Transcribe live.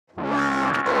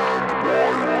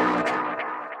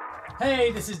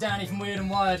Hey, this is Danny from Weird and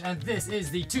Wired, and this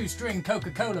is the 2-string Coca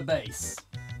Cola Bass.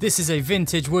 This is a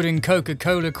vintage wooden Coca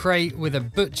Cola crate with a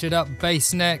butchered up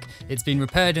bass neck. It's been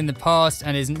repaired in the past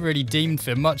and isn't really deemed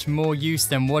for much more use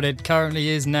than what it currently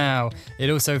is now.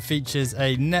 It also features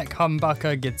a neck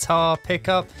humbucker guitar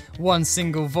pickup, one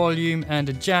single volume and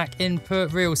a jack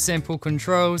input, real simple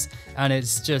controls, and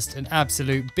it's just an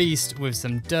absolute beast with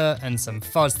some dirt and some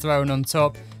fuzz thrown on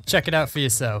top. Check it out for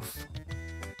yourself.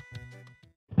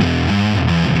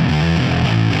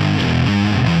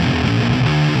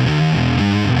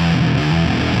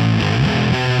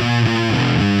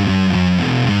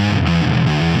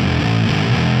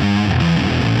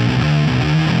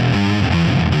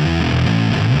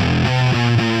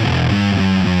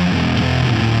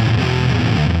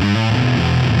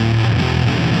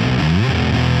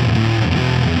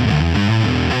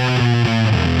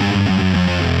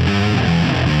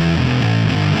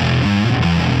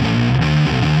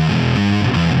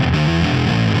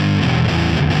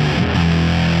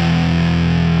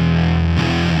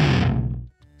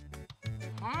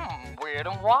 Weird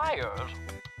and Wired.